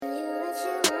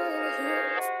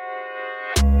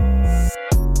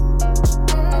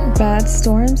Bad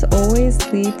storms always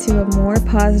lead to a more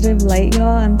positive light,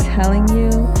 y'all. I'm telling you,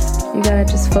 you gotta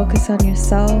just focus on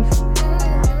yourself.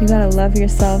 You gotta love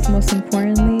yourself, most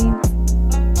importantly.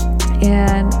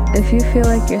 And if you feel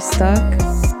like you're stuck,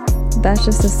 that's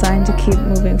just a sign to keep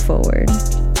moving forward.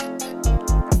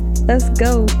 Let's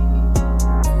go.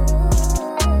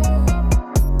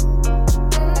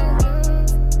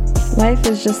 Life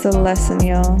is just a lesson,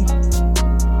 y'all.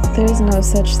 There's no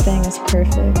such thing as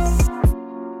perfect.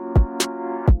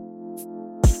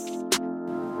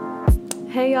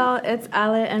 Hey y'all, it's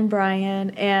Ale and Brian,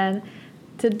 and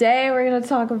today we're going to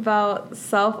talk about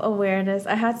self-awareness.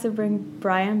 I had to bring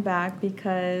Brian back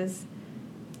because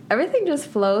everything just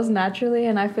flows naturally,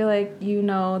 and I feel like you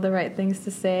know the right things to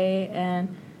say,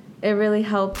 and it really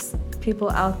helps people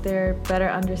out there better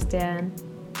understand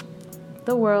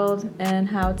the world and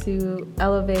how to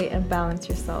elevate and balance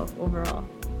yourself overall.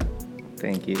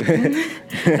 Thank you.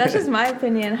 That's just my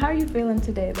opinion. How are you feeling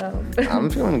today, though? I'm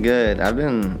feeling good. I've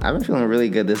been feeling really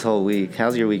good this whole week.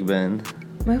 How's your week been?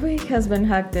 My week has been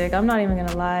hectic. I'm not even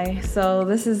gonna lie. So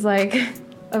this is like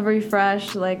a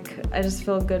refresh. Like, I just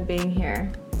feel good being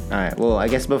here. All right. Well, I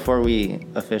guess before we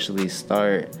officially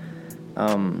start,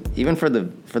 even for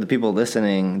the people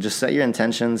listening, just set your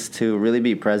intentions to really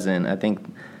be present. I think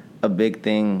a big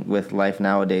thing with life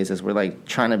nowadays is we're like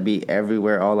trying to be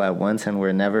everywhere all at once, and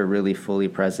we're never really fully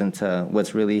present to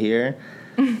what's really here.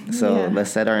 So yeah. Let's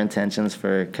set our intentions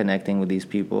for connecting with these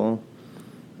people.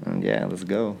 And yeah, let's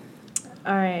go.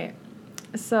 All right.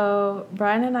 So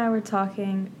Brian and I were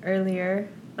talking earlier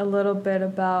a little bit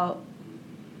about,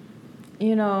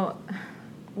 you know,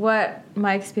 what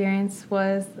my experience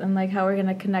was and like how we're going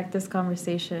to connect this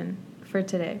conversation for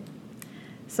today.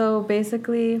 So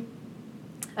basically,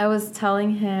 I was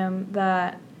telling him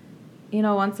that, you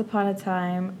know, once upon a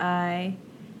time, I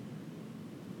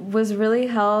was really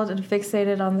held and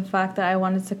fixated on the fact that I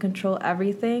wanted to control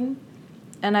everything.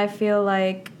 And I feel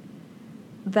like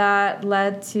that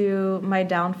led to my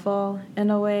downfall in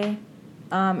a way.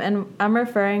 And I'm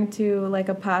referring to like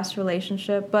a past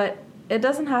relationship, but it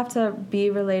doesn't have to be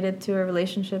related to a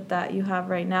relationship that you have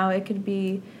right now. It could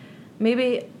be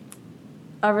maybe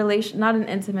a relation, not an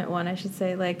intimate one, I should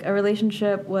say, like a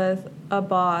relationship with a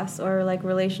boss, or like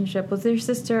relationship with your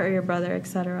sister or your brother,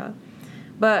 etc.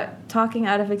 But talking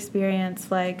out of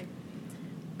experience, like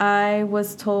I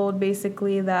was told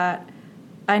basically that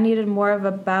I needed more of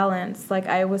a balance. Like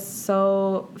I was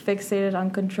so fixated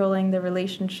on controlling the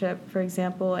relationship, for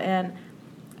example, and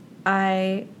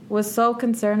I was so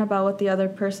concerned about what the other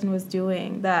person was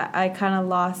doing that I kind of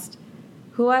lost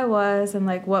who I was and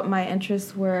like what my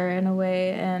interests were in a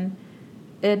way, and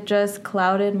it just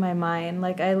clouded my mind.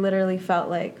 Like I literally felt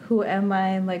like, who am I,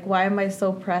 and like why am I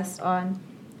so pressed on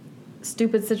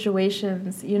stupid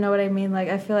situations? You know what I mean? Like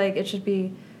I feel like it should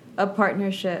be a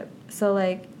partnership. So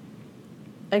like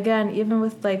again, even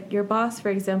with like your boss, for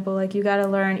example, like you got to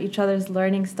learn each other's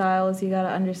learning styles, you got to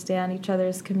understand each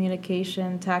other's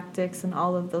communication tactics and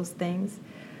all of those things.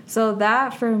 So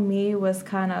that for me was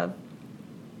kind of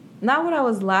not what I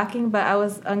was lacking, but I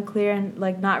was unclear and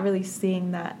like not really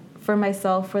seeing that for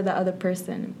myself, for the other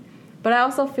person. But I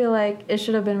also feel like it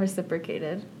should have been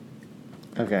reciprocated.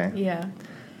 Okay. Yeah.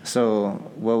 So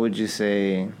what would you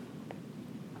say,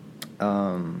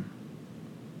 what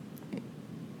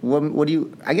do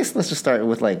you, I guess let's just start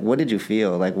with like, what did you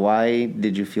feel? Like, why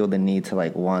did you feel the need to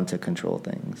like want to control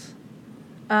things?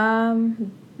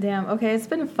 Damn. Okay. It's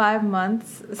been 5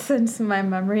 months since my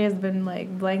memory has been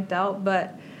like blanked out,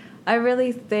 but I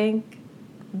really think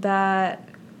that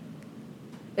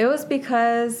it was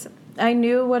because I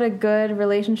knew what a good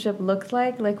relationship looked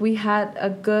like. Like we had a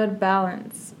good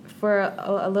balance for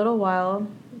a little while,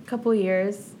 a couple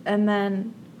years, and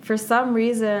then for some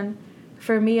reason,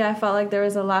 for me, I felt like there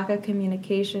was a lack of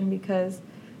communication because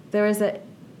there was a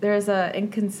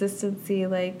inconsistency.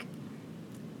 Like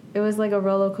it was like a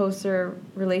roller coaster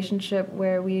relationship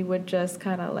where we would just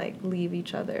kind of like leave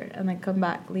each other and then come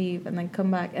back, leave, and then come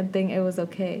back and think it was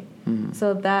okay. Mm-hmm.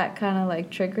 So that kind of like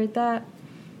triggered that.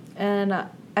 And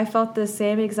I felt the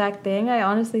same exact thing. I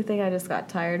honestly think I just got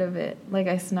tired of it. Like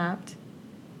I snapped.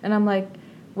 And I'm like,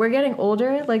 we're getting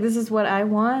older. Like this is what I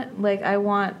want. Like I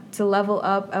want to level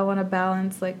up. I want to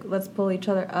balance. Like let's pull each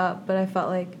other up. But I felt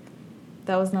like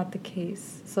that was not the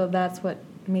case. So that's what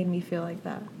made me feel like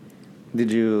that. Did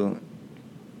you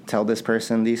tell this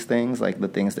person these things, like the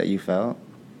things that you felt?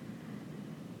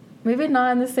 Maybe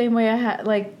not in the same way I had,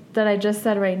 like that I just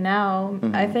said right now.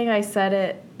 Mm-hmm. I think I said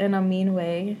it in a mean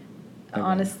way,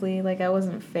 honestly. Like I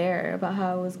wasn't fair about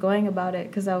how I was going about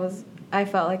it because I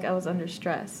felt like I was under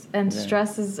stress. And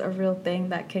stress is a real thing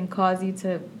that can cause you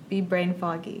to be brain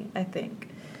foggy, I think.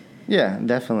 Yeah,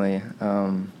 definitely.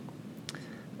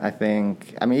 I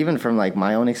think, I mean, even from like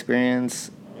my own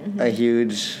experience, a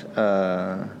huge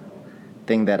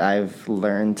thing that I've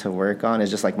learned to work on is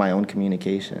just like my own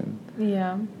communication.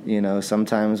 Yeah. You know,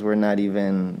 sometimes we're not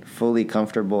even fully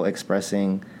comfortable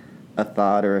expressing a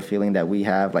thought or a feeling that we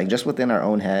have, like just within our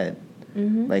own head.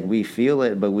 Like we feel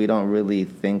it, but we don't really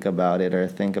think about it or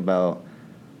think about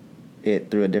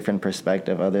it through a different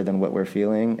perspective other than what we're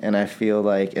feeling. And I feel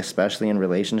like, especially in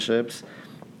relationships,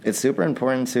 it's super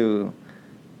important to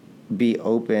be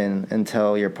open and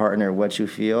tell your partner what you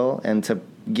feel, and to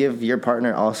give your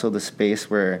partner also the space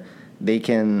where they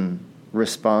can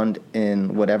respond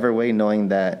in whatever way, knowing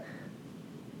that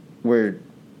we're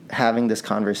having this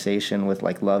conversation with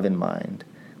like love in mind.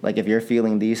 Like if you're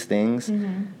feeling these things,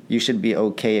 you should be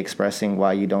okay expressing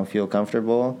why you don't feel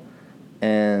comfortable.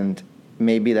 And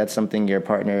maybe that's something your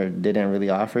partner didn't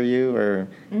really offer you, or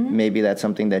maybe that's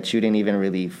something that you didn't even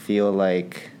really feel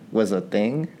like was a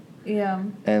thing. Yeah.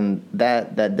 And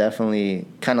that definitely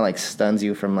kind of like stuns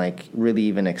you from like really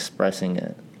even expressing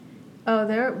it. Oh,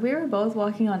 we were both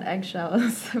walking on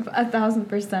eggshells,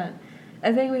 1,000%.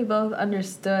 I think we both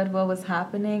understood what was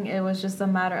happening. It was just a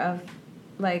matter of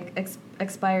like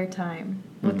expired time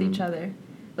with each other.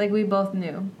 Like we both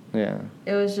knew. Yeah.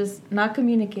 It was just not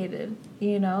communicated,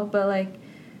 you know. But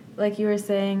like you were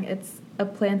saying, it's a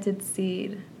planted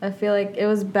seed. I feel like it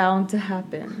was bound to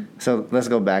happen. So let's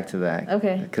go back to that.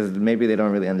 Okay. Because maybe they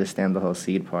don't really understand the whole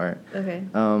seed part. Okay.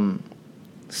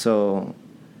 So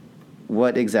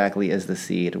what exactly is the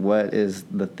seed? What is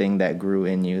the thing that grew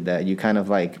in you that you kind of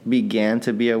like began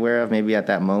to be aware of? Maybe at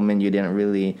that moment you didn't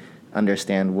really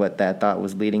understand what that thought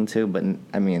was leading to, but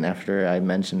I mean, after I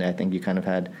mentioned it, I think you kind of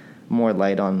had more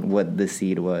light on what the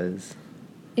seed was.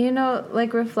 You know,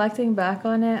 like reflecting back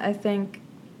on it, I think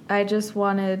I just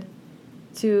wanted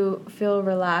to feel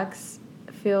relaxed,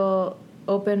 feel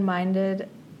open-minded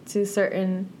to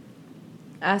certain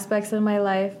aspects in my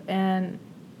life, and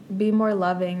be more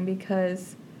loving,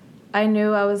 because I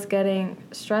knew I was getting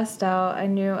stressed out. I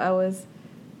knew I was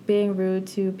being rude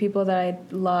to people that I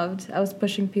loved. I was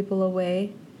pushing people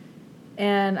away.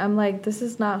 And I'm like, this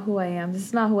is not who I am. This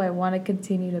is not who I want to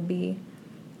continue to be.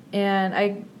 And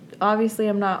I obviously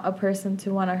am not a person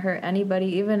to want to hurt anybody,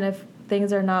 even if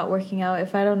things are not working out.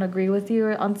 If I don't agree with you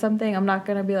on something, I'm not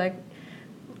going to be like,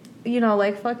 you know,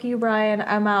 like, fuck you, Brian,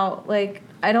 I'm out. Like,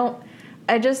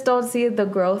 I just don't see the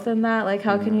growth in that. Like,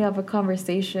 how can you have a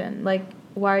conversation? Like,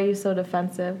 why are you so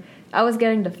defensive? I was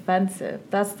getting defensive.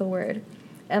 That's the word.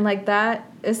 And, like,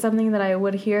 that is something that I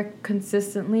would hear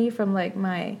consistently from, like,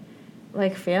 my,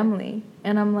 like, family.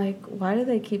 And I'm like, why do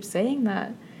they keep saying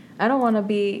that? I don't want to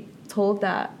be told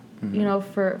that, you know,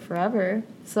 for forever.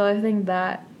 So I think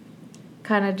that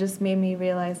kind of just made me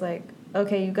realize, like,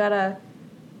 okay, you got to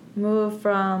move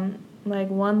from, like,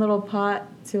 one little pot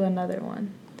to another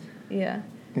one. Yeah.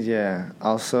 Yeah.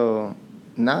 Also,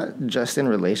 not just in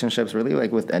relationships, really,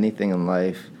 like, with anything in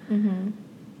life.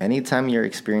 Anytime you're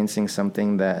experiencing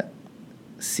something that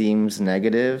seems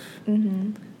negative,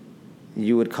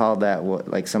 you would call that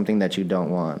like something that you don't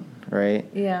want, right?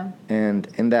 Yeah. And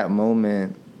in that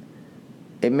moment,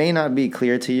 it may not be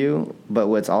clear to you, but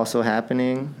what's also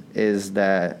happening is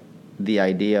that the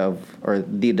idea of, or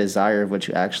the desire of what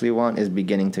you actually want is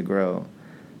beginning to grow.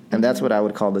 And that's what I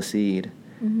would call the seed.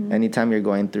 Anytime you're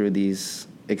going through these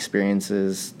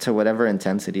experiences to whatever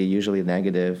intensity, usually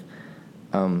negative,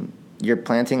 you're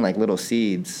planting like little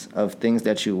seeds of things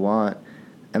that you want.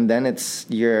 And then it's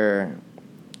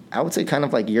I would say kind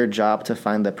of like your job to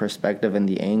find the perspective and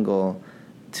the angle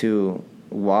to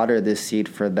water this seed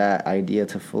for that idea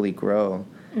to fully grow.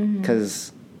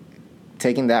 Because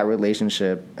taking that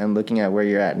relationship and looking at where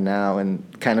you're at now and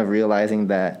kind of realizing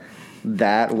that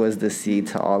that was the seed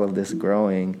to all of this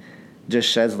growing just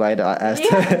sheds light as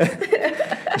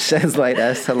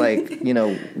to like, you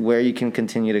know, where you can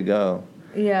continue to go.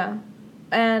 Yeah.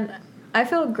 And I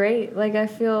feel great. Like, I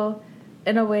feel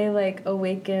in a way like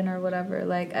awakened or whatever.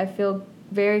 Like, I feel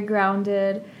very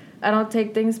grounded. I don't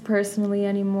take things personally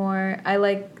anymore. I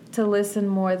like to listen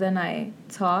more than I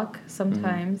talk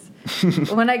sometimes.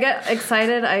 When I get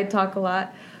excited, I talk a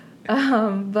lot.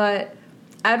 But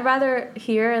I'd rather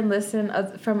hear and listen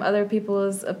from other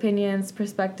people's opinions,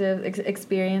 perspectives,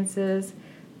 experiences,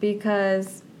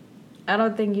 because I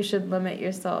don't think you should limit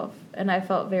yourself. And I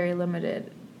felt very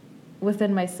limited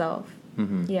within myself.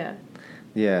 Yeah.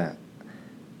 Yeah.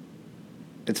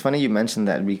 It's funny you mentioned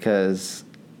that, because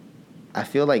I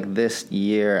feel like this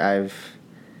year I've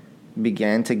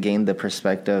began to gain the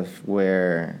perspective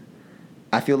where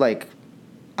I feel like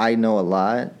I know a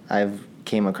lot. I've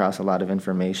came across a lot of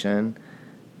information,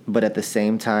 but at the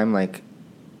same time, like,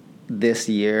 this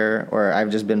year, or I've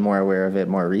just been more aware of it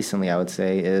more recently, I would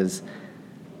say, is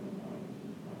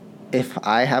if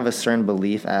I have a certain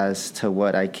belief as to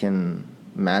what I can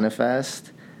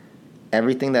manifest,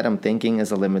 everything that I'm thinking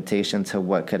is a limitation to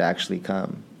what could actually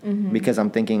come. Mm-hmm. Because I'm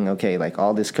thinking, okay, like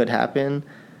all this could happen,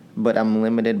 but I'm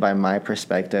limited by my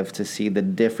perspective to see the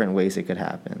different ways it could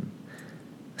happen.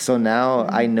 So now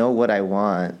I know what I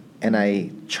want, and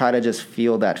I try to just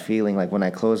feel that feeling. Like when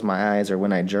I close my eyes or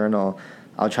when I journal,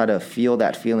 I'll try to feel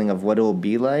that feeling of what it will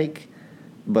be like.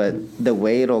 But the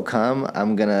way it'll come,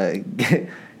 I'm going to...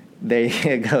 There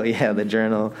you go. Yeah, the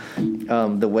journal.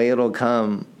 The way it'll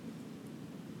come,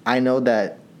 I know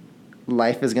that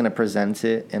life is going to present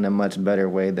it in a much better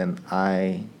way than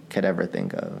I could ever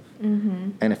think of.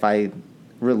 Mm-hmm. And if I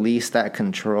release that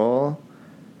control,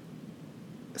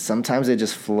 sometimes it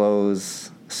just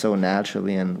flows so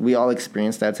naturally. And we all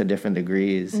experience that to different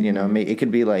degrees. Mm-hmm. You know, it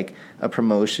could be like a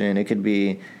promotion. It could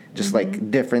be just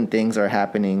like different things are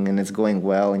happening and it's going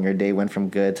well and your day went from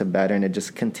good to better and it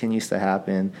just continues to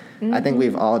happen. I think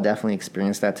we've all definitely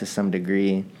experienced that to some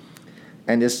degree.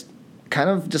 And just kind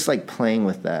of just like playing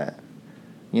with that.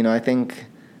 You know, I think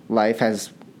life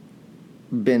has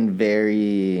been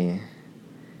very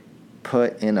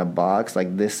put in a box,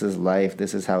 like this is life,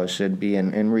 this is how it should be.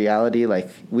 And in reality, like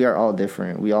we are all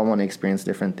different. We all want to experience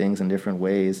different things in different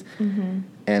ways. Mm-hmm.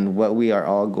 And what we are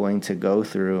all going to go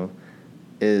through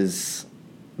is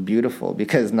beautiful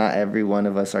because not every one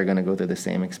of us are going to go through the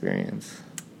same experience.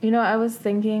 You know, I was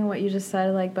thinking what you just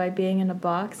said, like by being in a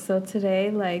box. So today,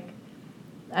 like,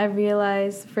 I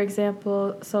realized, for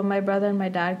example, so my brother and my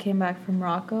dad came back from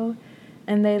Morocco,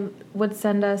 and they would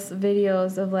send us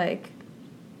videos of, like,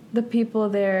 the people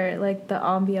there, like, the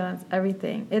ambiance,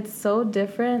 everything. It's so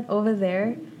different over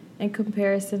there in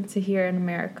comparison to here in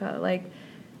America. Like,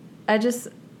 I just,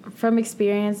 from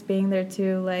experience being there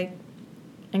too, like,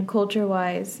 and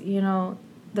culture-wise, you know,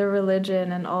 the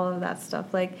religion and all of that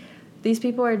stuff, like, these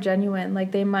people are genuine.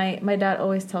 Like, my dad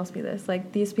always tells me this,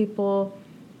 like, these people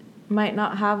might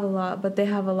not have a lot, but they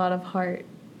have a lot of heart.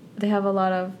 They have a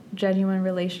lot of genuine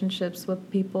relationships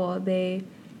with people. They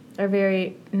are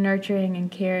very nurturing and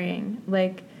caring.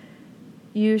 Like,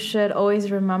 you should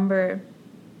always remember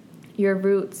your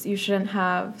roots. You shouldn't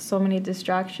have so many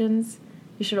distractions.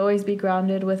 You should always be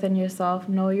grounded within yourself.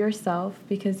 Know yourself,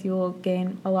 because you will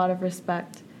gain a lot of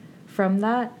respect from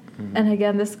that. Mm-hmm. And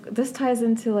again, this ties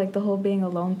into like the whole being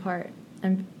alone part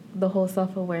and the whole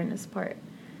self-awareness part.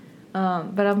 But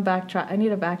I need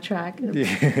to backtrack.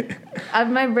 Yeah.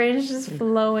 My brain is just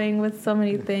flowing with so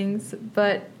many things.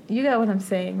 But you got what I'm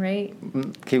saying, right?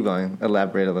 Keep going.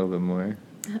 Elaborate a little bit more.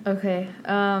 Okay.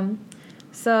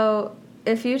 So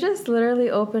if you just literally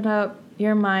open up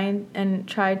your mind and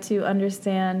try to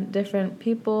understand different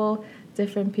people,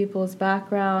 different people's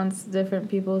backgrounds, different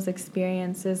people's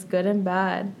experiences, good and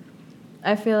bad,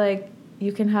 I feel like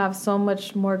you can have so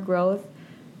much more growth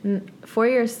for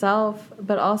yourself,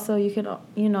 but also you can,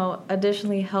 you know,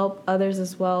 additionally help others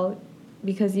as well,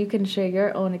 because you can share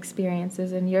your own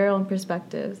experiences and your own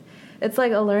perspectives. It's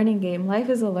like a learning game. Life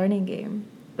is a learning game.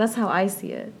 That's how I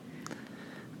see it.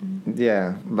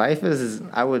 Yeah, life is,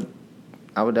 I would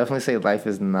definitely say life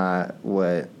is not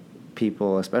what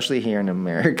people, especially here in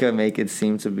America, make it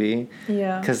seem to be.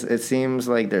 Yeah. Because it seems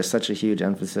like there's such a huge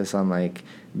emphasis on, like,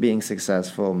 being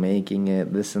successful, making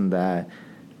it, this and that.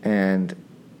 And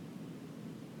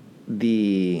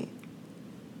the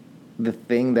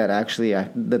thing that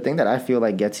I feel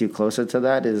like gets you closer to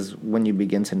that is when you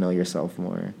begin to know yourself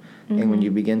more. Mm-hmm. And when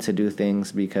you begin to do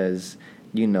things because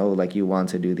you know, like, you want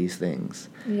to do these things.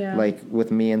 Yeah. Like,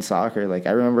 with me in soccer, like,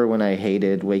 I remember when I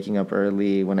hated waking up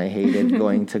early, when I hated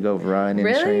going to go run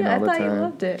and train all the time. Really? I thought you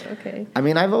loved it. Okay. I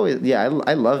mean, I've always, I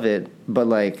love it, but,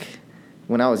 like,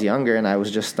 when I was younger and I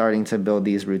was just starting to build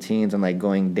these routines and, like,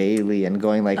 going daily and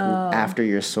going, like, after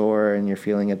you're sore and you're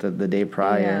feeling it the day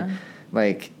prior,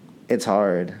 like, it's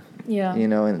hard. Yeah. You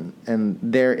know, and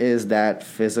there is that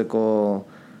physical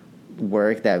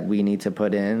work that we need to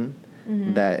put in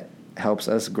that helps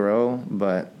us grow,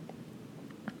 but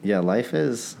yeah, life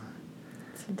is,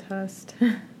 it's a test.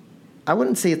 I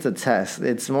wouldn't say it's a test.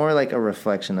 It's more like a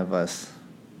reflection of us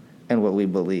and what we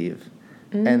believe.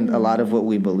 And a lot of what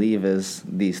we believe is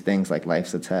these things like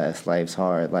life's a test, life's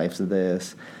hard, life's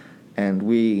this. And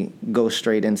we go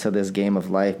straight into this game of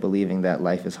life believing that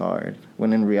life is hard.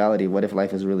 When in reality, what if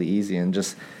life is really easy? And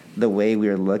just the way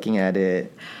we're looking at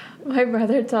it. My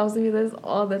brother tells me this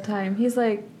all the time. He's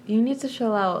like, you need to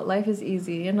chill out. Life is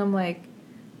easy. And I'm like,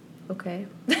 okay.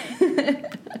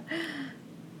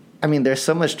 I mean, there's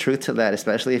so much truth to that,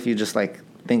 especially if you just, like,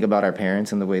 think about our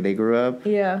parents and the way they grew up.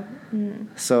 Yeah.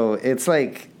 So it's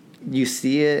like, you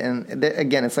see it, and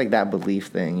again, it's like that belief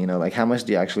thing, you know, like how much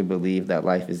do you actually believe that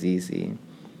life is easy?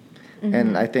 Mm-hmm.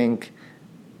 And I think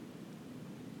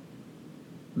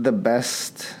the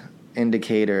best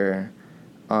indicator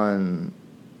on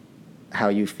how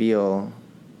you feel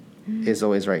is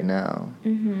always right now.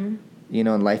 Mm-hmm. You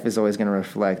know, and life is always going to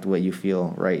reflect what you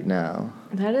feel right now.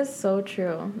 That is so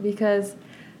true, because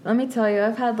let me tell you,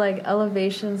 I've had like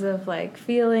elevations of like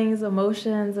feelings,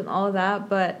 emotions, and all that,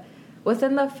 but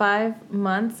within the 5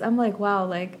 months, I'm like, wow,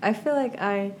 like I feel like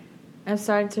I'm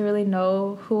starting to really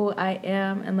know who I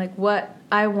am and like what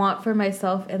I want for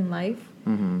myself in life.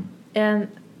 Mm-hmm.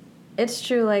 And it's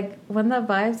true, like when the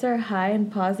vibes are high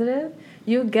and positive,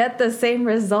 you get the same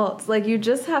results. Like you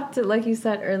just have to, like you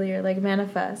said earlier, like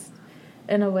manifest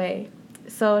in a way.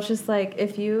 So it's just like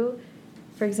if you,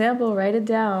 for example, write it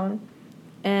down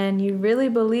and you really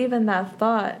believe in that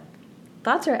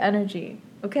thoughts are energy,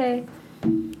 okay?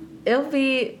 It'll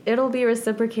be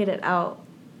reciprocated out.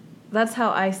 That's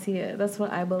how I see it. That's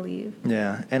what I believe.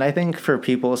 Yeah, and I think for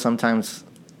people sometimes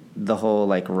the whole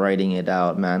like writing it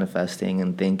out, manifesting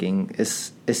and thinking it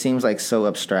seems like so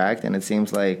abstract, and it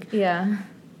seems like, yeah,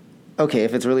 okay,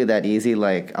 if it's really that easy,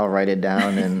 like I'll write it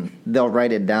down and they'll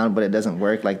write it down, but it doesn't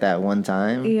work like that one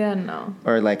time. Yeah, no.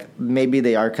 Or like maybe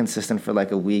they are consistent for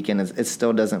like a week and it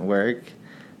still doesn't work.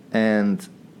 And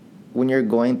when you're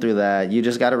going through that, you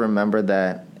just got to remember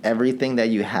that everything that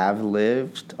you have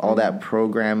lived, all that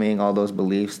programming, all those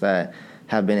beliefs that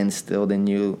have been instilled in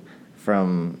you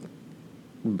from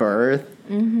birth,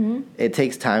 it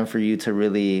takes time for you to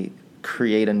really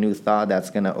create a new thought that's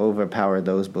going to overpower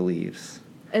those beliefs.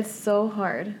 It's so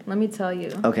hard, let me tell you.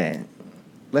 Okay,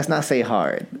 let's not say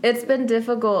hard. It's been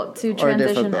difficult to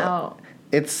transition out.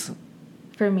 It's,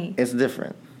 for me, it's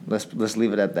different. Let's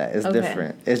leave it at that. It's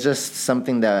different. It's just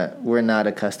something that we're not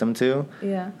accustomed to.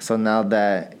 Yeah. So now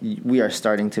that we are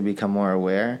starting to become more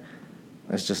aware,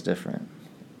 it's just different.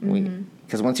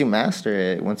 Because once you master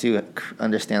it, once you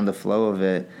understand the flow of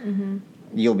it,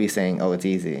 you'll be saying, "Oh, it's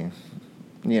easy."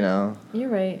 You know. You're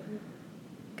right.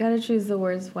 Gotta choose the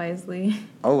words wisely.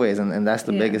 Always, and that's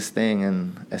the biggest thing,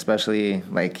 and especially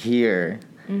like here,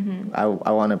 I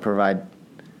want to provide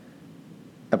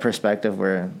a perspective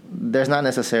where there's not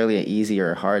necessarily an easy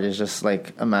or hard. It's just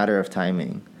like a matter of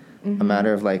timing, a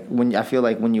matter of like when I feel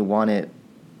like when you want it,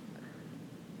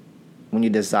 when you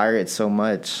desire it so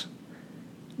much,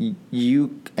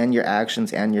 you and your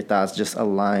actions and your thoughts just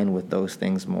align with those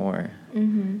things more.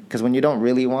 Because when you don't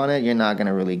really want it, you're not going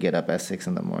to really get up at 6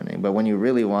 a.m. But when you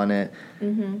really want it,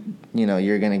 you know,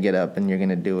 you're going to get up and you're going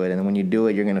to do it. And when you do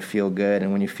it, you're going to feel good.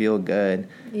 And when you feel good,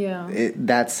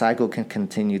 that cycle can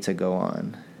continue to go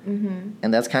on.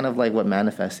 And that's kind of like what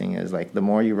manifesting is. Like the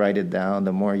more you write it down,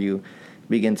 the more you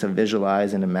begin to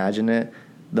visualize and imagine it,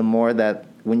 the more that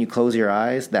when you close your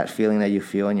eyes, that feeling that you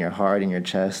feel in your heart, in your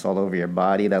chest, all over your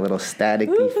body, that little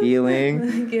staticky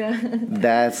feeling,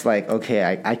 that's like,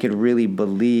 okay, I could really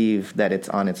believe that it's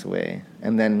on its way.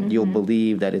 And then you'll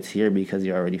believe that it's here because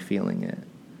you're already feeling it.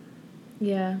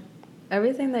 Yeah.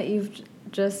 Everything that you've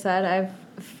just said, I've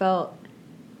felt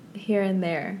here and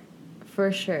there,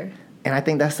 for sure. And I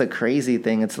think that's the crazy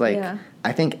thing. It's like,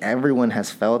 I think everyone has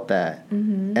felt that.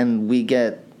 And we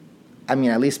get... I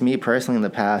mean, at least me personally in the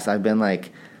past, I've been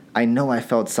like, I know I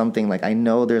felt something. Like, I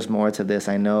know there's more to this.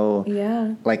 I know,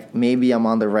 like, maybe I'm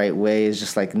on the right way. It's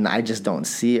just like, I just don't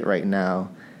see it right now.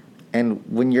 And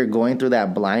when you're going through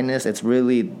that blindness, it's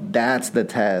really, that's the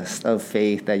test of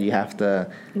faith that you have to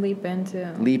leap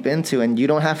into. And you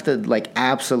don't have to, like,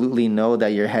 absolutely know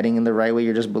that you're heading in the right way.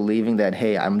 You're just believing that,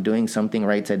 hey, I'm doing something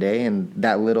right today. And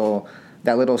that little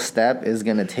step is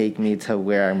going to take me to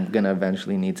where I'm going to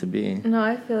eventually need to be. No,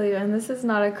 I feel you. And this is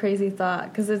not a crazy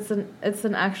thought because it's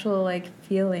an actual, like,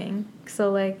 feeling.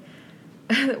 So, like,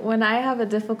 when I have a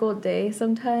difficult day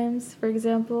sometimes, for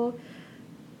example,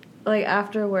 like,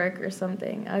 after work or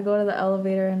something, I go to the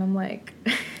elevator and I'm like...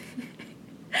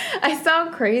 I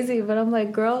sound crazy, but I'm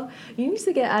like, girl, you need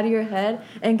to get out of your head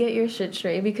and get your shit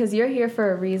straight because you're here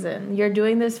for a reason. You're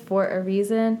doing this for a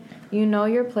reason. You know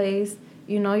your place.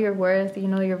 You know your worth, you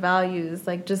know your values.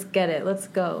 Like, just get it. Let's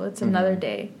go. It's another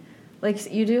day. Like,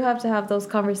 you do have to have those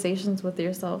conversations with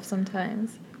yourself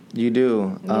sometimes. You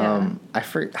do. Yeah.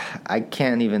 I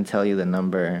can't even tell you the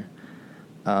number.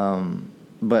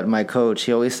 But my coach,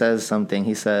 he always says something.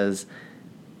 He says,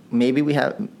 maybe we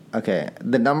have... Okay,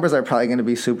 the numbers are probably going to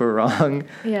be super wrong.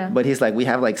 Yeah. But he's like, we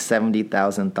have like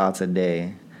 70,000 thoughts a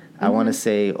day. I want to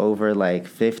say over like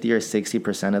 50 or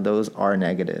 60% of those are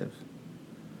negative.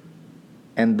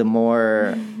 And the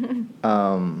more,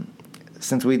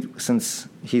 since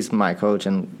he's my coach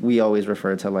and we always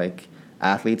refer to like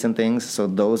athletes and things. So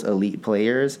those elite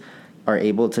players are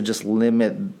able to just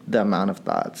limit the amount of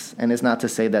thoughts. And it's not to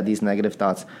say that these negative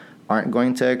thoughts aren't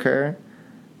going to occur,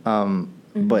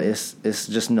 but it's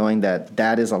just knowing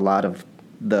that is a lot of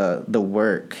the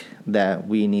work that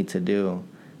we need to do.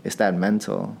 It's that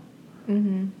mental,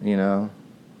 you know?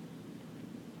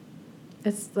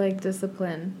 It's like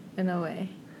discipline in a way.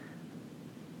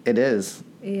 It is.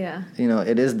 Yeah. You know,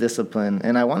 it is discipline.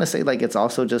 And I want to say, like, it's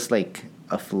also just, like,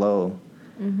 a flow.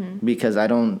 Because I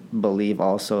don't believe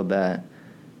also that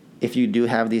if you do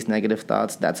have these negative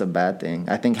thoughts, that's a bad thing.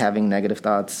 I think having negative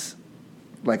thoughts,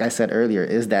 like I said earlier,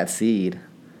 is that seed.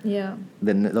 Yeah.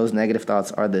 Those negative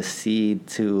thoughts are the seed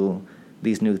to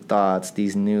these new thoughts,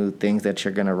 these new things that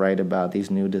you're going to write about, these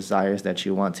new desires that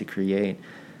you want to create.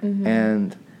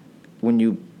 And when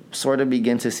you sort of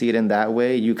begin to see it in that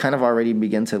way, you kind of already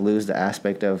begin to lose the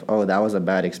aspect of, oh, that was a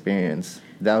bad experience.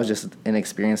 That was just an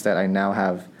experience that I now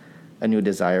have a new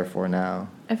desire for now.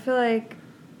 I feel like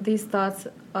these thoughts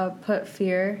put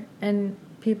fear in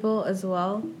people as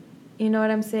well. You know what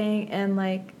I'm saying? And,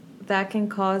 like, that can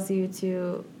cause you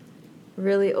to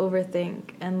really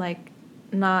overthink and, like,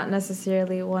 not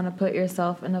necessarily want to put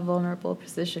yourself in a vulnerable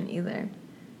position either,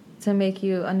 to make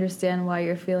you understand why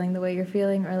you're feeling the way you're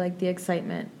feeling, or, like, the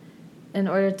excitement, in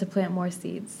order to plant more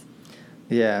seeds.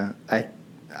 Yeah,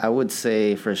 I would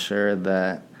say for sure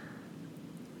that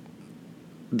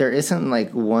there isn't,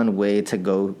 like, one way to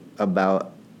go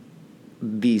about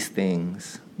these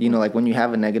things. You know, like, when you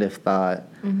have a negative thought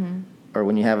or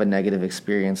when you have a negative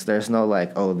experience, there's no,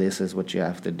 like, oh, this is what you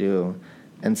have to do.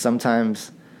 And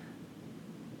sometimes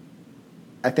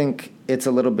I think it's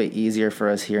a little bit easier for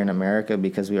us here in America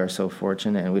because we are so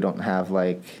fortunate and we don't have,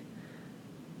 like,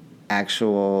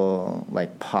 actual,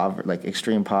 like, poverty, like,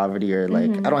 extreme poverty, or,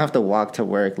 like, I don't have to walk to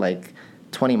work, like,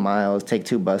 20 miles, take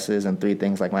 2 buses and 3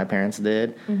 things like my parents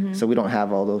did. So we don't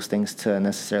have all those things to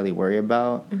necessarily worry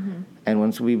about. And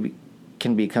once we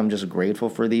can become just grateful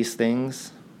for these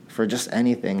things, for just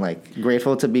anything, like,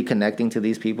 grateful to be connecting to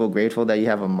these people, grateful that you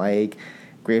have a mic,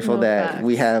 grateful that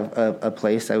we have a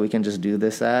place that we can just do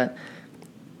this at,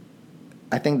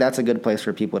 I think that's a good place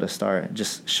for people to start,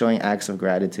 just showing acts of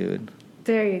gratitude.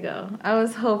 There you go. I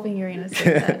was hoping you were going to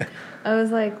say that. I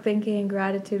was, like, thinking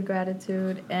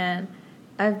gratitude, and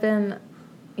I've been,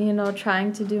 you know,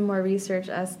 trying to do more research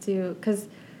as to, because,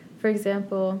 for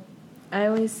example, I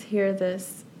always hear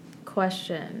this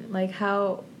question, like,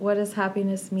 what does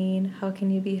happiness mean? How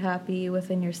can you be happy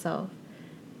within yourself?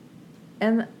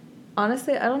 And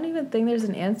honestly, I don't even think there's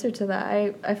an answer to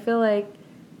that. I feel like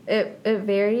it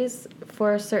varies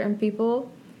for certain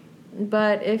people,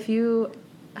 but if you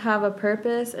have a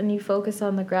purpose and you focus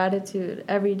on the gratitude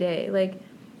every day, like,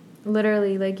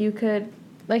 literally, like, you could,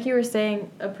 like you were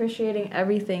saying, appreciating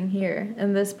everything here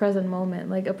in this present moment,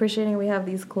 like, appreciating we have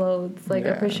these clothes, like,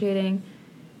 appreciating,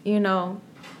 you know,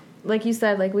 like you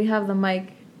said, like, we have the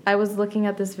mic. I was looking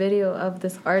at this video of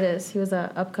this artist. He was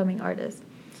an upcoming artist,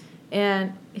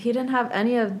 and he didn't have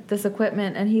any of this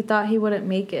equipment, and he thought he wouldn't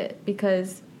make it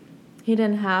because he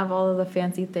didn't have all of the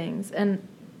fancy things, and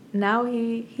now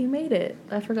he made it.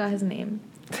 I forgot his name.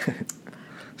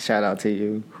 Shout out to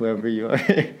you, whoever you are.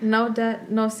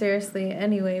 No, seriously.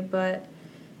 Anyway, but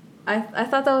I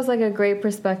thought that was, like, a great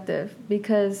perspective,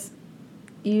 because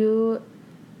you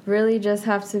really just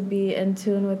have to be in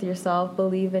tune with yourself,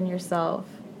 believe in yourself,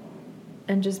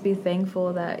 and just be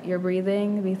thankful that you're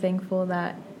breathing, be thankful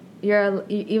that you're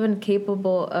even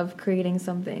capable of creating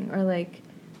something, or, like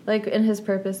in his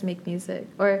purpose, make music.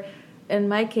 Or in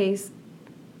my case,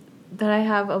 that I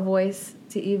have a voice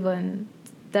to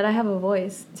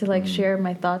like share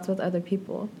my thoughts with other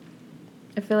people.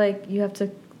 I feel like you have to,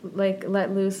 like,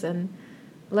 let loose and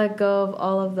let go of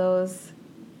all of those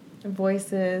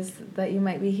voices that you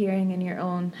might be hearing in your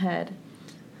own head.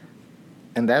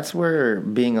 And that's where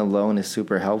being alone is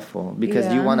super helpful,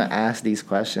 because you want to ask these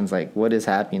questions, like, what is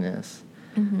happiness?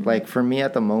 Like, for me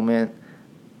at the moment,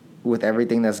 with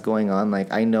everything that's going on,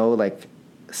 like, I know, like,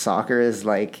 soccer is,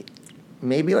 like,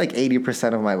 maybe, like,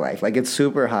 80% of my life. Like, it's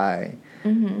super high.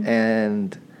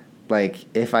 And, like,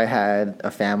 if I had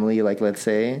a family, like, let's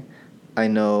say, I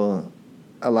know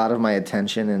a lot of my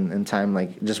attention and time,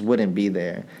 like, just wouldn't be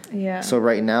there. Yeah. So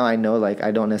right now, I know, like,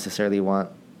 I don't necessarily want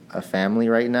a family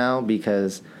right now,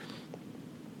 because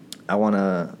I want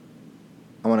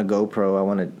to go pro. I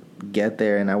want to get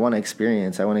there, and I want to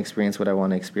experience what I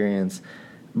want to experience.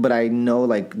 But I know,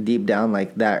 like, deep down,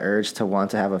 like, that urge to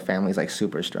want to have a family is, like,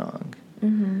 super strong.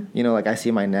 You know, like, I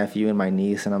see my nephew and my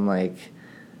niece, and I'm like,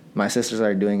 my sisters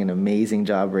are doing an amazing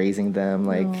job raising them.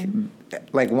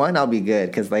 Like, one, I'll be good,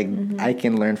 because, like, I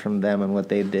can learn from them and what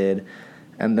they did.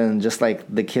 And then just like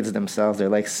the kids themselves, they're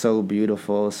like so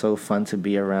beautiful, so fun to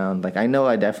be around. Like I know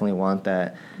I definitely want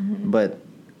that, but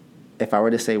if I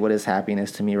were to say what is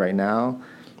happiness to me right now,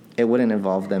 it wouldn't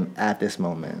involve them at this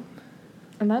moment.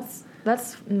 And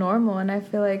that's normal, and I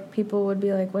feel like people would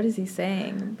be like, what is he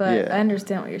saying? But Yeah. I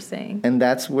understand what you're saying. And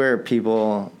that's where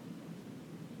people,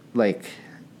 like,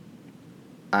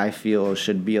 I feel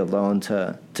should be alone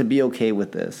to be okay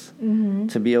with this.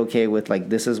 To be okay with, like,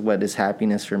 this is what is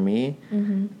happiness for me.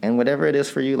 And whatever it is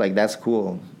for you, like, that's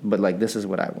cool. But, like, this is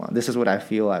what I want. This is what I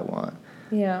feel I want.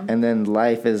 Yeah. And then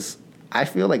I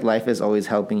feel like life is always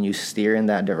helping you steer in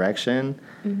that direction.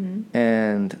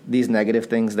 And these negative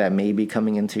things that may be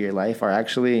coming into your life are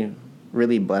actually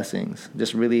really blessings.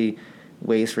 Just really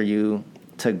ways for you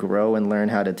to grow and learn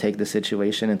how to take the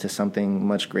situation into something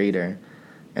much greater.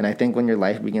 And I think when your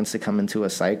life begins to come into a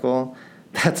cycle,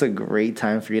 that's a great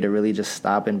time for you to really just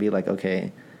stop and be like,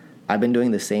 okay, I've been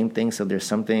doing the same thing, so there's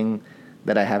something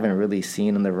that I haven't really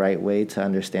seen in the right way to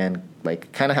understand,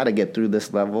 like, kind of how to get through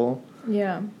this level.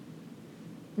 Yeah.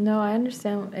 No, I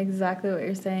understand exactly what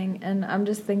you're saying. And I'm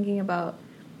just thinking about,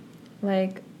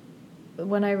 like,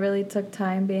 when I really took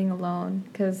time being alone,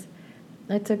 because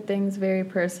I took things very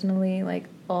personally, like,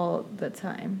 all the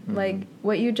time. Like,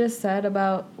 what you just said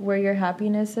about where your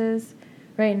happiness is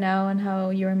right now and how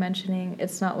you were mentioning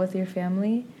it's not with your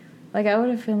family, like, I would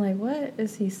have been like, what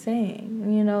is he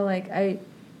saying? You know, like, I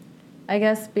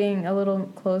guess being a little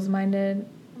closed-minded,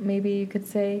 maybe you could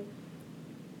say.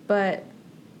 But,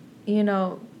 you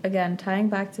know, again, tying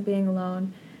back to being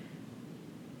alone,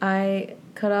 I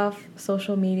cut off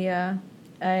social media.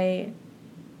 I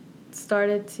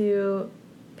started to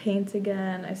paint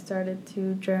again. I started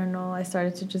to journal. I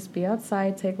started to just be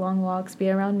outside, take long walks, be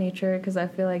around nature, because I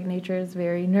feel like nature is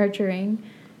very nurturing.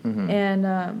 And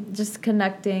just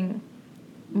connecting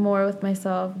more with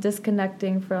myself,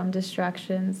 disconnecting from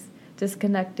distractions,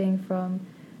 disconnecting from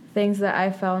things that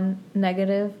I found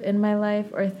negative in my life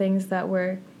or things that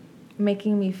were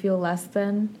making me feel less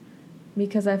than,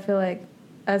 because I feel like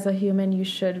as a human you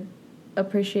should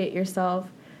appreciate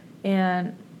yourself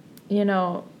and you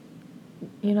know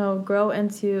grow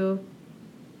into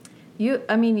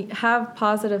have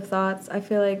positive thoughts. I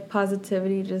feel like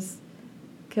positivity just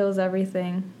kills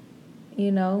everything,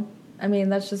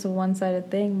 that's just a one-sided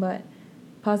thing, but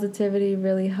positivity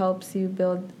really helps you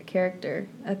build character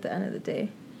at the end of the day.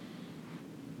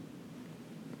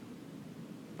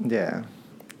 Yeah.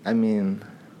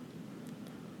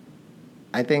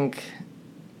 I think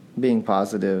being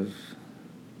positive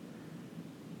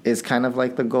is kind of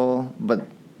like the goal, but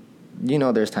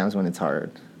there's times when it's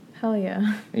hard. Hell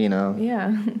yeah.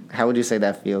 Yeah. How would you say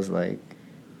that feels like?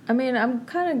 I'm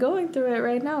kind of going through it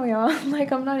right now, y'all.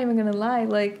 Like, I'm not even gonna lie.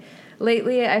 Like,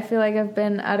 lately I feel like I've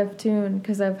been out of tune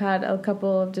because I've had a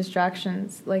couple of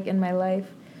distractions, like, in my life.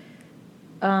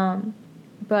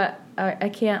 But I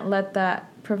can't let that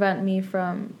prevent me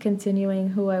from continuing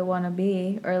who I want to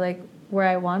be or, like, where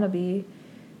I want to be.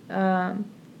 For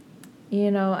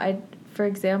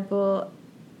example,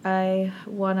 I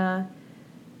want to,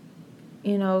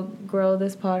 grow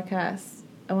this podcast.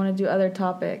 I want to do other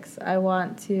topics. I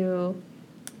want to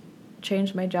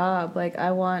change my job. Like,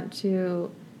 I want to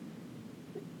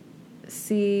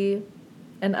see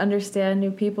and understand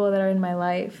new people that are in my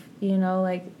life.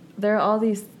 Like, there are all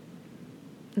these,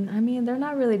 they're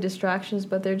not really distractions,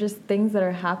 but they're just things that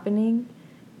are happening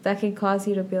that can cause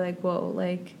you to be like, whoa,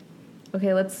 like,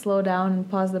 okay, let's slow down and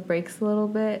pause the brakes a little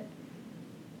bit,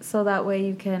 so that way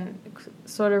you can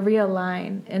sort of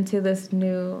realign into this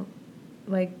new,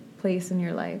 like, place in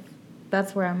your life.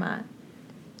 That's where I'm at.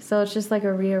 So it's just like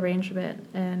a rearrangement,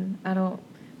 and I don't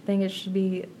think it should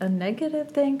be a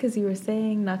negative thing, because you were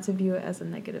saying not to view it as a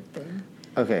negative thing.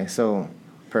 Okay, so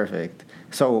perfect.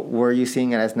 So were you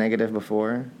seeing it as negative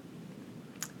before?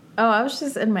 Oh, I was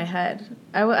just in my head.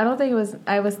 I don't think it was,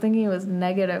 I was thinking it was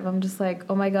negative. I'm just like,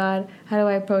 oh my God, how do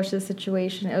I approach this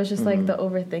situation? It was just like the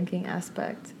overthinking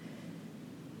aspect.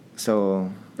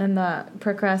 So. And the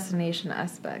procrastination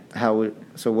aspect.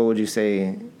 So what would you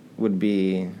say would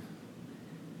be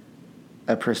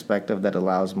a perspective that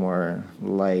allows more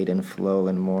light and flow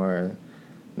and more,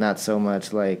 not so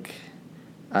much like,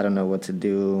 I don't know what to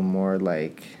do, more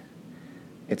like,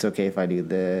 it's okay if I do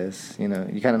this, you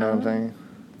kind of know what I'm saying?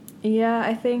 Yeah,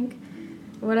 I think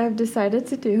what I've decided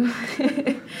to do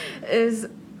is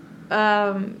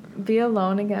be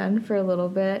alone again for a little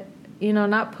bit.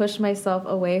 Not push myself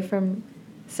away from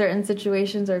certain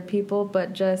situations or people,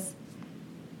 but just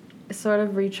sort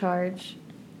of recharge.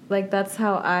 Like, that's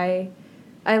how I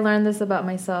learned this about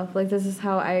myself. Like, this is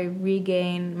how I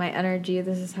regain my energy.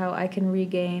 This is how I can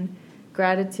regain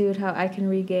gratitude, how I can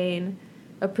regain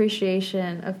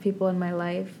appreciation of people in my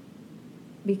life,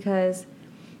 because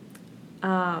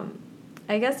I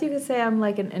guess you could say I'm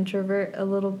like an introvert a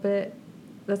little bit.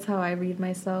 That's how I read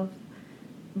myself.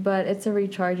 But it's a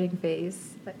recharging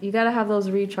phase. You gotta have those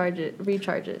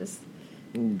recharges.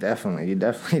 Definitely, you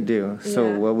definitely do. So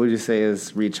Yeah. what would you say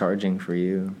is recharging for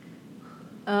you?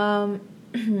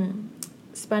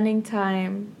 Spending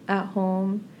time at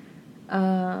home,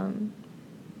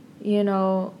 you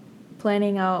know,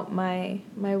 planning out my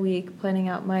week, planning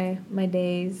out my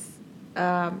days,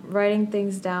 writing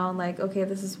things down, like, okay,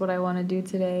 this is what I want to do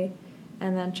today,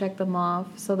 and then check them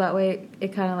off. So that way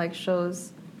it kind of like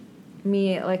shows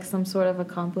me like some sort of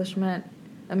accomplishment.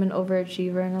 I'm an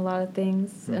overachiever in a lot of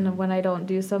things, Mm-hmm. and when I don't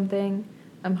do something,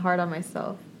 I'm hard on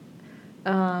myself.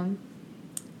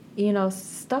 You know,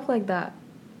 stuff like that.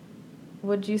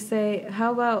 Would you say,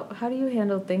 how do you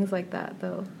handle things like that,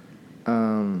 though?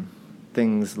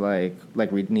 Things like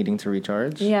needing to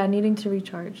recharge? Yeah, needing to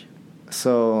recharge.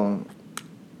 So,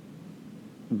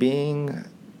 being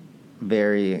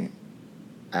very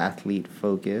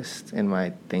athlete-focused in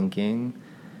my thinking,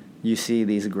 you see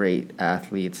these great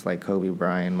athletes like Kobe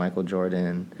Bryant, Michael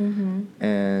Jordan, Mm-hmm.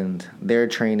 and they're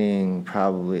training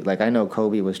probably, like, I know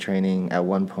Kobe was training at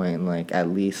one point like at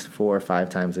least 4 or 5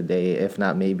 times a day, if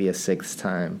not maybe a 6th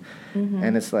time. Mm-hmm.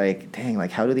 And it's like, dang, like,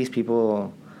 how do these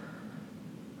people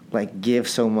like give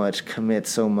so much, commit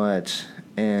so much?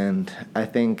 And I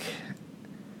think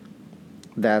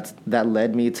that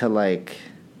led me to like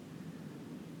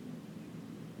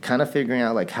kind of figuring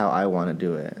out like how I want to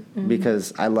do it. Mm-hmm.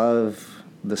 Because I love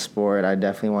the sport. I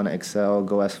definitely want to excel,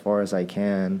 go as far as I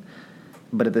can.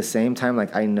 But at the same time,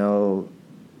 like, I know,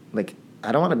 like,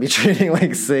 I don't want to be training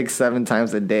like 6, 7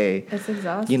 times a day. It's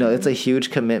exhausting. You know, it's a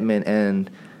huge commitment, and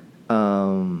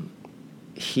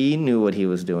he knew what he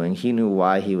was doing. He knew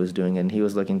why he was doing it, and he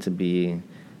was looking to be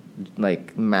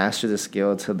like master the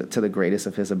skill to the greatest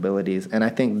of his abilities. And I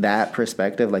think that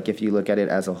perspective, like, if you look at it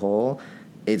as a whole,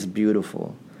 it's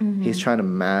beautiful. Mm-hmm. He's trying to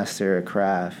master a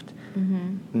craft.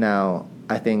 Mm-hmm. Now,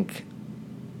 I think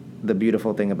the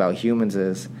beautiful thing about humans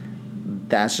is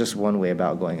that's just one way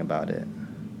about going about it.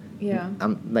 Yeah.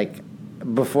 I'm like,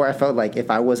 before I felt like if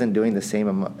I wasn't doing the same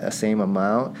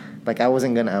amount, like, I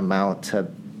wasn't gonna amount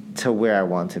to where I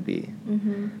want to be.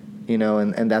 Mm-hmm. You know,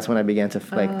 and that's when I began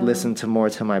to listen to more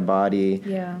to my body.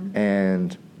 Yeah.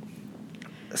 And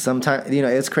sometimes, you know,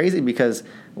 it's crazy because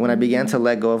when I began to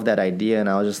let go of that idea and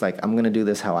I was just like, I'm going to do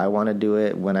this how I want to do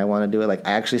it, when I want to do it, like,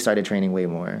 I actually started training way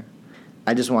more.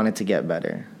 I just wanted to get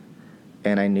better.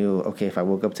 And I knew, okay, if I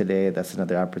woke up today, that's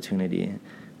another opportunity.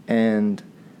 And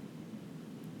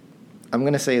I'm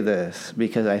going to say this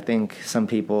because I think some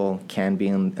people can be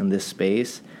in this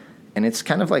space, and it's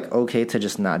kind of like okay to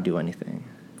just not do anything.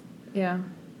 Yeah.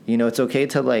 You know, it's okay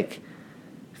to like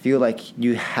feel like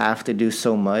you have to do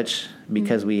so much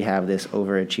because we have this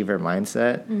overachiever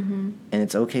mindset, Mm-hmm. and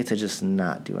it's okay to just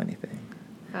not do anything.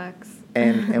 Facts.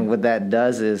 And what that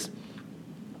does is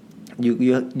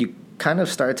you kind of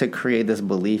start to create this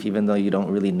belief, even though you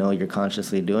don't really know you're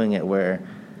consciously doing it, where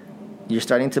you're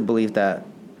starting to believe that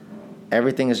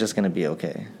everything is just going to be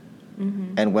okay.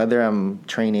 Mm-hmm. And whether I'm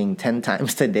training 10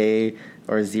 times today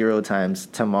or 0 times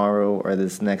tomorrow or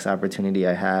this next opportunity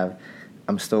I have,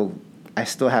 I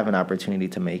still have an opportunity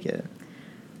to make it.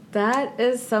 That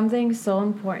is something so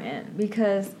important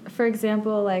because, for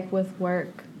example, like with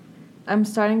work, I'm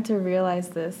starting to realize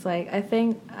this. Like, I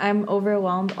think I'm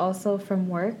overwhelmed also from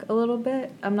work a little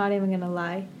bit. I'm not even going to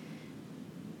lie.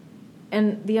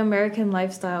 And the American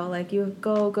lifestyle, like, you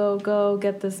go,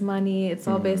 get this money. It's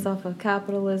all based off of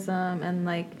capitalism, and,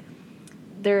 like,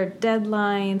 there are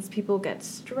deadlines. People get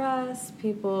stressed.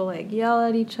 People, like, yell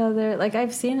at each other. Like,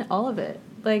 I've seen all of it.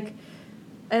 Like,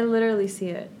 I literally see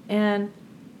it. And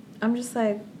I'm just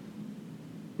like,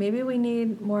 maybe we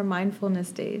need more mindfulness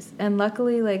days. And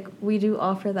luckily, like, we do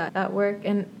offer that at work.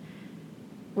 And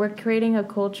we're creating a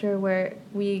culture where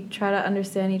we try to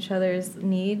understand each other's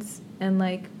needs and,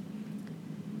 like,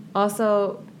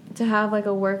 also to have, like,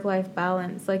 a work-life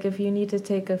balance. Like, if you need to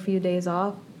take a few days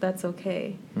off, that's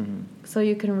okay. Mm-hmm. So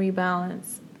you can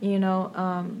rebalance, you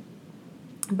know.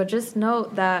 But just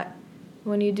note that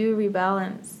when you do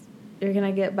rebalance, you're going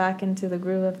to get back into the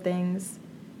groove of things.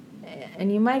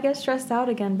 And you might get stressed out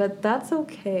again, but that's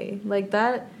okay. Like,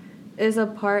 that is a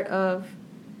part of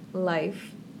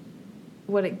life,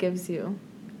 what it gives you.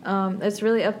 It's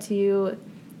really up to you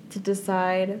to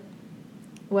decide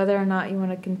whether or not you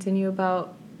want to continue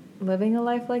about living a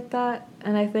life like that.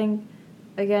 And I think,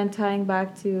 again, tying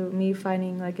back to me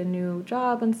finding, like, a new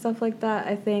job and stuff like that,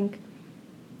 I think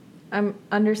I'm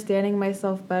understanding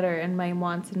myself better and my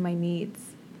wants and my needs.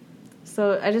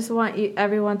 So I just want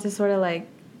everyone to sort of like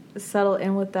settle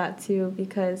in with that too,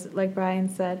 because like Brian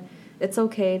said, it's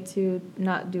okay to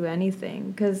not do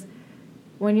anything, because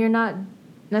when you're not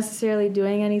necessarily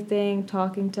doing anything,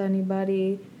 talking to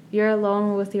anybody, you're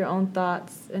alone with your own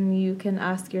thoughts, and you can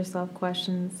ask yourself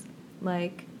questions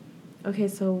like, okay,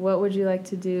 so what would you like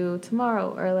to do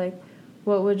tomorrow? Or like,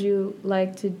 what would you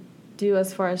like to do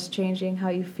as far as changing how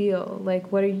you feel?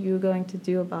 Like, what are you going to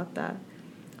do about that?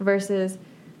 Versus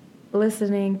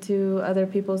listening to other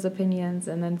people's opinions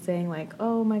and then saying like,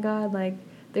 oh my God, like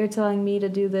they're telling me to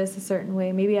do this a certain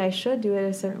way. Maybe I should do it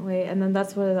a certain way. And then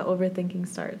that's where the overthinking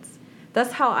starts.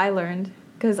 That's how I learned,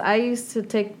 because I used to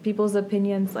take people's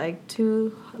opinions like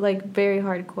too, like very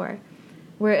hardcore,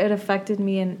 where it affected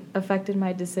me and affected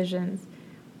my decisions.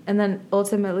 And then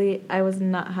ultimately I was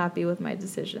not happy with my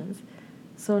decisions.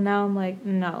 So now I'm like,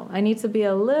 no, I need to be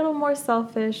a little more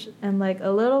selfish and like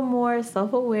a little more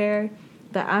self-aware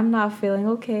that I'm not feeling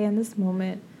okay in this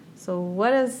moment. So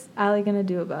what is Allie going to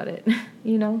do about it?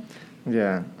 You know?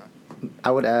 Yeah.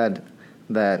 I would add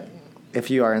that if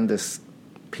you are in this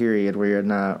period where you're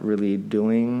not really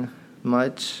doing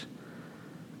much,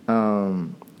 we're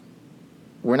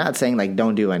not saying like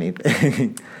don't do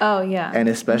anything. Oh, yeah. And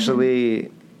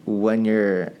especially when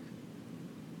you're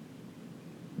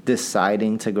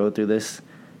deciding to go through this,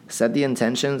 set the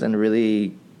intentions and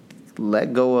really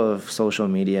let go of social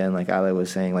media. And like Ale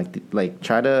was saying, like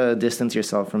try to distance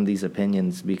yourself from these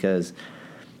opinions, because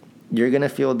you're gonna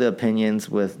feel the opinions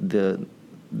with the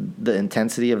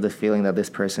intensity of the feeling that this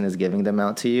person is giving them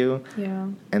out to you. Yeah.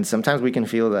 And sometimes we can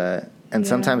feel that, and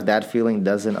sometimes that feeling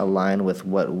doesn't align with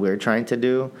what we're trying to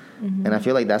do. And I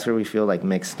feel like that's where we feel like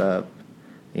mixed up,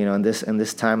 you know. In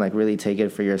this time, like really take it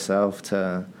for yourself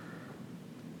to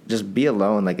just be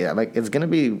alone. Like it's gonna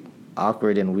be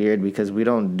awkward and weird because we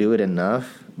don't do it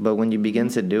enough, but when you begin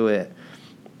to do it,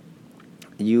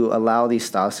 you allow these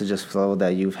thoughts to just flow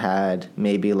that you've had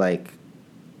maybe like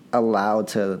allowed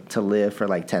to live for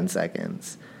like 10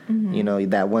 seconds. You know,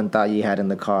 that one thought you had in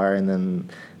the car, and then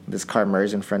this car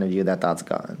merged in front of you, that thought's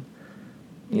gone.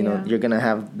 You know, you're gonna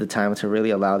have the time to really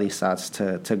allow these thoughts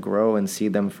to grow and see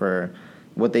them for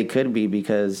what they could be,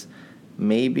 because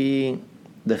maybe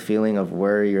the feeling of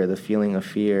worry or the feeling of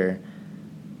fear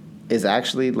is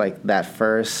actually like that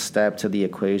first step to the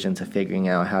equation to figuring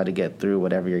out how to get through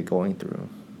whatever you're going through.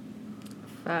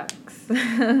 Facts.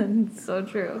 So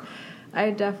true.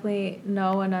 I definitely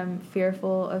know when I'm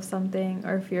fearful of something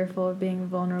or fearful of being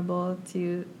vulnerable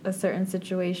to a certain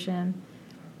situation.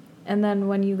 And then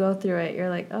when you go through it, you're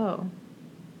like, oh,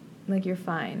 like you're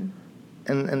fine.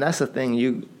 And that's the thing.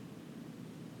 You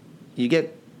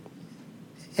get,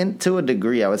 and to a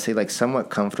degree, I would say, like somewhat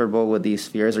comfortable with these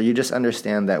fears, or you just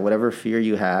understand that whatever fear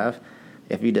you have,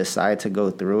 if you decide to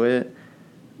go through it,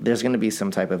 there's going to be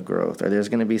some type of growth, or there's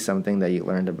going to be something that you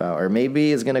learned about, or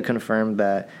maybe it's going to confirm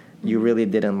that you really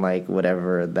didn't like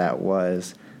whatever that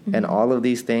was. And all of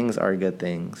these things are good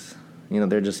things. You know,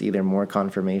 they're just either more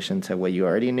confirmation to what you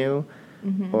already knew,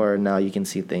 or now you can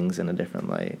see things in a different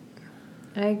light.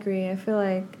 I agree. I feel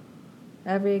like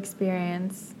every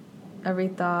experience, every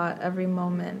thought, every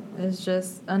moment is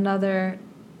just another,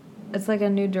 it's like a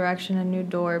new direction, a new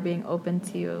door being opened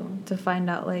to you to find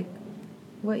out like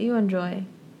what you enjoy,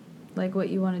 like what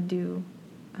you want to do,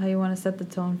 how you want to set the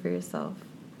tone for yourself.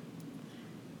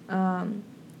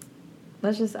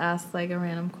 Let's just ask like a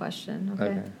random question,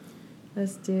 okay?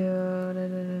 Let's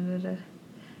do...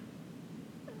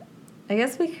 I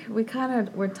guess we kind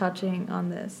of were touching on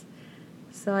this.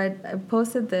 So I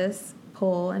posted this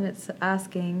poll, and it's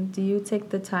asking, do you take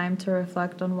the time to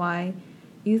reflect on why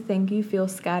you think you feel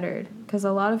scattered? Because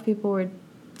a lot of people were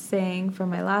saying from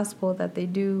my last poll that they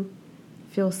do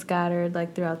feel scattered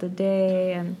like throughout the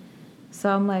day. And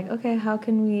so I'm like, okay, how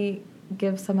can we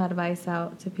give some advice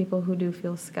out to people who do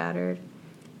feel scattered?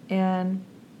 And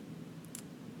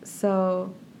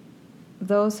so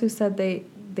those who said they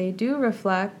do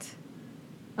reflect,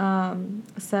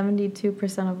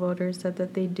 72% of voters said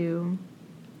that they do,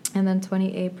 and then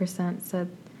 28% said,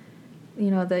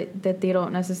 you know, that they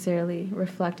don't necessarily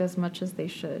reflect as much as they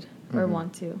should or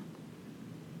want to.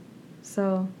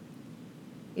 So,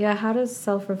 yeah, how does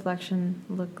self-reflection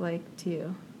look like to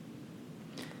you?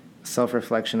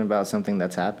 Self-reflection about something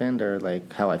that's happened, or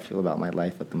like how I feel about my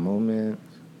life at the moment?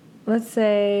 Let's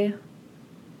say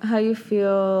how you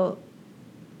feel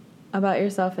about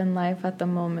yourself in life at the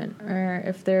moment, or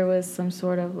if there was some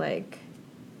sort of like,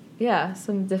 yeah,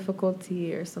 some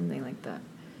difficulty or something like that.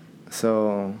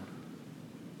 So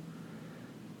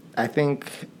I think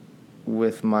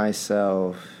with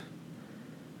myself,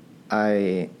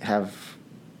 I have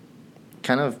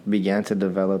kind of began to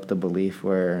develop the belief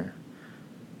where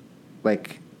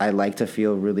like I like to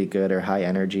feel really good or high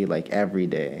energy like every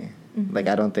day. Mm-hmm. Like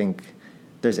I don't think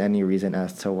there's any reason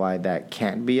as to why that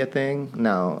can't be a thing.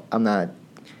 Now, I'm not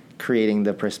creating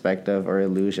the perspective or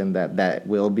illusion that that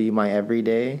will be my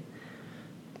everyday.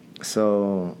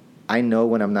 So I know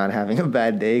when I'm not having a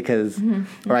bad day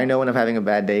or I know when I'm having a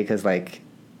bad day because like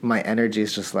my energy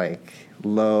is just like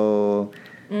low.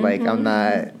 Like I'm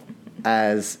not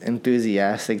as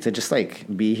enthusiastic to just like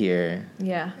be here.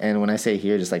 Yeah. And when I say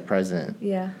here, just like present.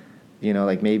 Yeah. You know,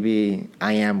 like maybe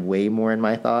I am way more in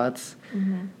my thoughts.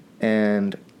 Mm-hmm.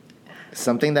 And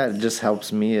something that just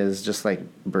helps me is just like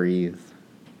breathe.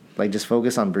 Like just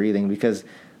focus on breathing, because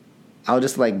I'll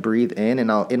just like breathe in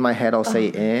and in my head I'll say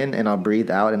in and I'll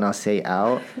breathe out and I'll say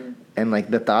out. And like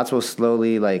the thoughts will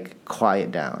slowly like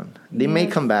quiet down. They may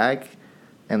come back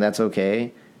and that's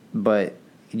okay, but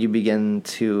you begin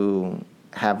to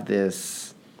have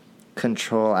this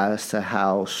control as to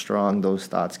how strong those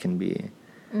thoughts can be.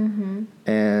 Mm-hmm.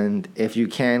 And if you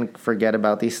can forget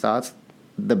about these thoughts,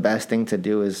 the best thing to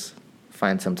do is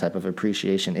find some type of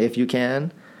appreciation if you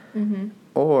can. Mm-hmm.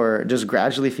 Or just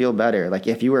gradually feel better. Like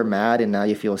if you were mad and now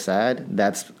you feel sad,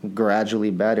 that's gradually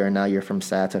better. And now you're from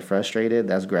sad to frustrated.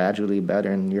 That's gradually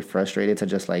better. And you're frustrated to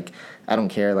just like, I don't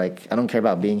care. Like, I don't care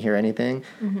about being here or anything.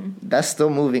 Mm-hmm. That's still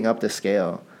moving up the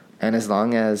scale. And as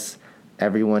long as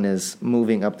everyone is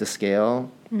moving up the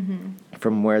scale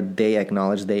from where they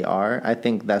acknowledge they are, I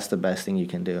think that's the best thing you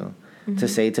can do. To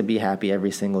say to be happy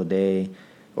every single day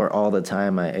or all the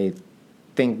time, I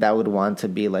think that would want to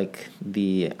be like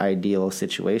the ideal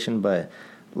situation, but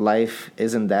life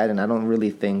isn't that. And I don't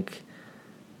really think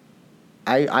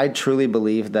I truly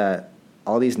believe that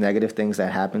all these negative things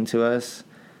that happen to us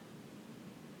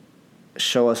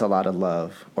show us a lot of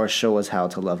love, or show us how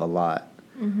to love a lot.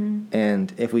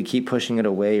 And if we keep pushing it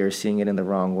away or seeing it in the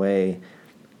wrong way,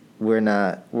 we're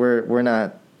not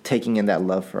taking in that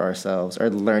love for ourselves or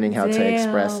learning how to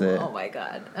express it. Oh my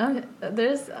God.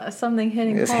 There's something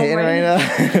hitting it's home hitting right now.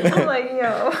 I'm like,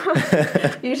 yo,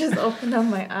 you just opened up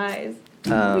my eyes.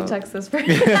 We text this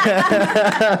person.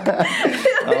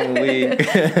 I'm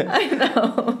weak. I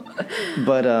know.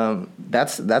 But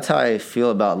that's how I feel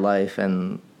about life,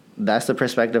 and that's the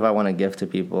perspective I want to give to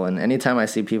people. And anytime I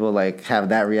see people like have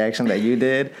that reaction that you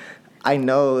did, I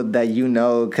know that you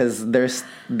know, because there's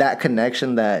that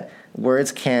connection that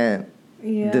words can't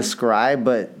describe,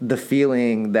 but the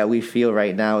feeling that we feel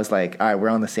right now is like, all right, we're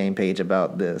on the same page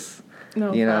about this.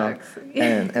 No, you facts. know,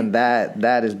 and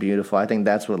that is beautiful. I think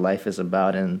that's what life is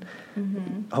about, and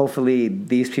hopefully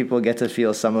these people get to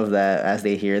feel some of that as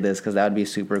they hear this, because that would be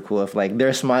super cool if like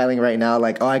they're smiling right now,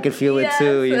 like, oh, I could feel it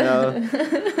too, you know.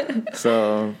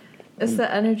 So it's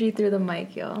the energy through the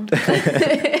mic, y'all.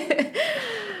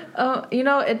 You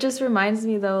know, it just reminds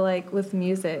me though, like with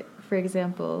music, for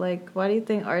example, like why do you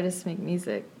think artists make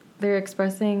music? They're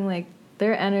expressing like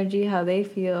their energy, how they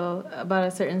feel about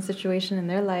a certain situation in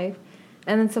their life,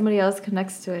 and then somebody else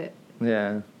connects to it.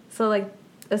 Yeah. So like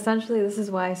essentially this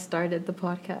is why I started the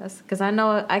podcast, because I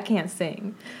know I can't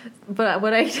sing, but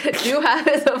what I do have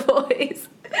is a voice.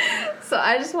 So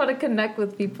I just want to connect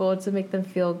with people to make them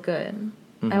feel good.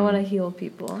 I want to heal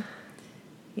people.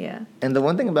 Yeah. And the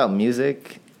one thing about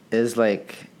music is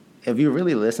like, if you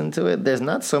really listen to it, there's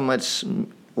not so much.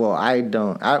 Well,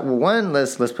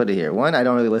 let's put it here. One, I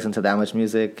don't really listen to that much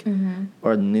music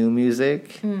or new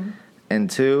music. And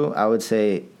two, I would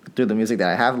say through the music that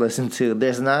I have listened to,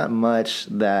 there's not much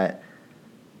that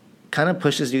kind of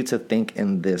pushes you to think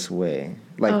in this way.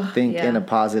 Like think in a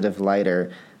positive light,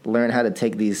 or learn how to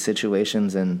take these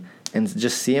situations and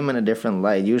just see them in a different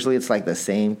light. Usually it's like the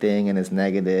same thing and it's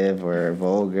negative or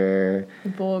vulgar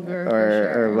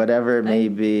or whatever it may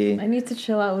be. I need to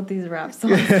chill out with these rap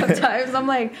songs sometimes. I'm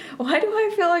like, why do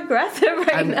I feel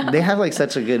aggressive now? They have like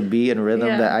such a good beat and rhythm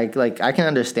that I can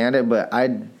understand it, but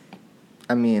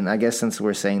I mean, I guess since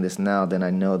we're saying this now, then I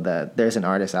know that there's an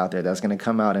artist out there that's going to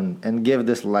come out and give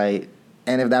this light.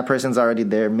 And if that person's already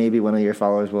there, maybe one of your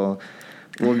followers will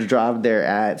drop their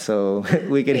ad so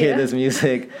we could hear this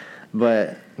music.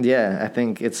 But yeah, I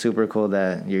think it's super cool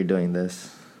that you're doing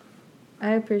this.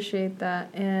 I appreciate that.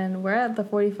 And we're at the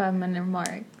 45-minute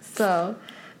mark. So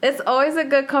it's always a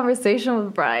good conversation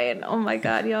with Brian. Oh my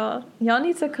God, y'all. Y'all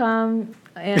need to come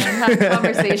and have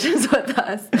conversations with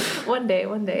us. One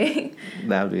day.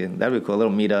 That'd be cool. A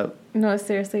little meetup. No,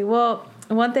 seriously. Well,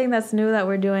 one thing that's new that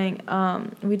we're doing,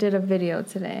 we did a video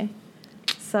today.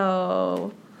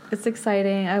 So it's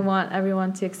exciting. I want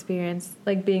everyone to experience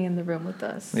like being in the room with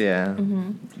us. Yeah.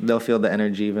 They'll feel the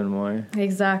energy even more.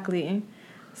 Exactly.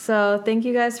 So thank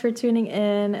you guys for tuning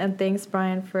in, and thanks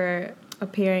Brian for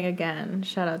appearing again.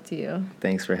 Shout out to you.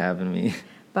 Thanks for having me.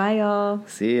 Bye, y'all.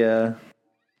 See ya.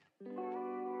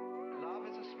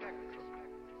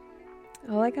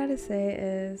 All I gotta say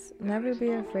is never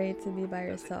be afraid to be by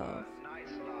yourself.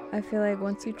 I feel like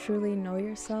once you truly know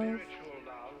yourself,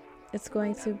 it's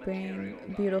going to bring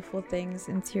beautiful things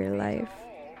into your life.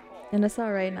 And it's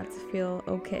alright not to feel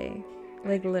okay.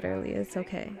 Like, literally, it's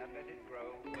okay.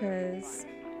 Because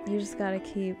you just gotta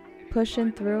keep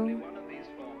pushing through.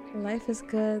 Life is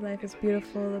good, life is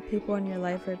beautiful, the people in your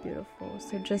life are beautiful.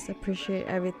 So just appreciate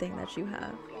everything that you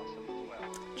have.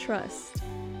 Trust.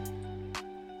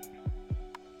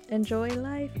 Enjoy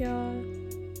life, y'all.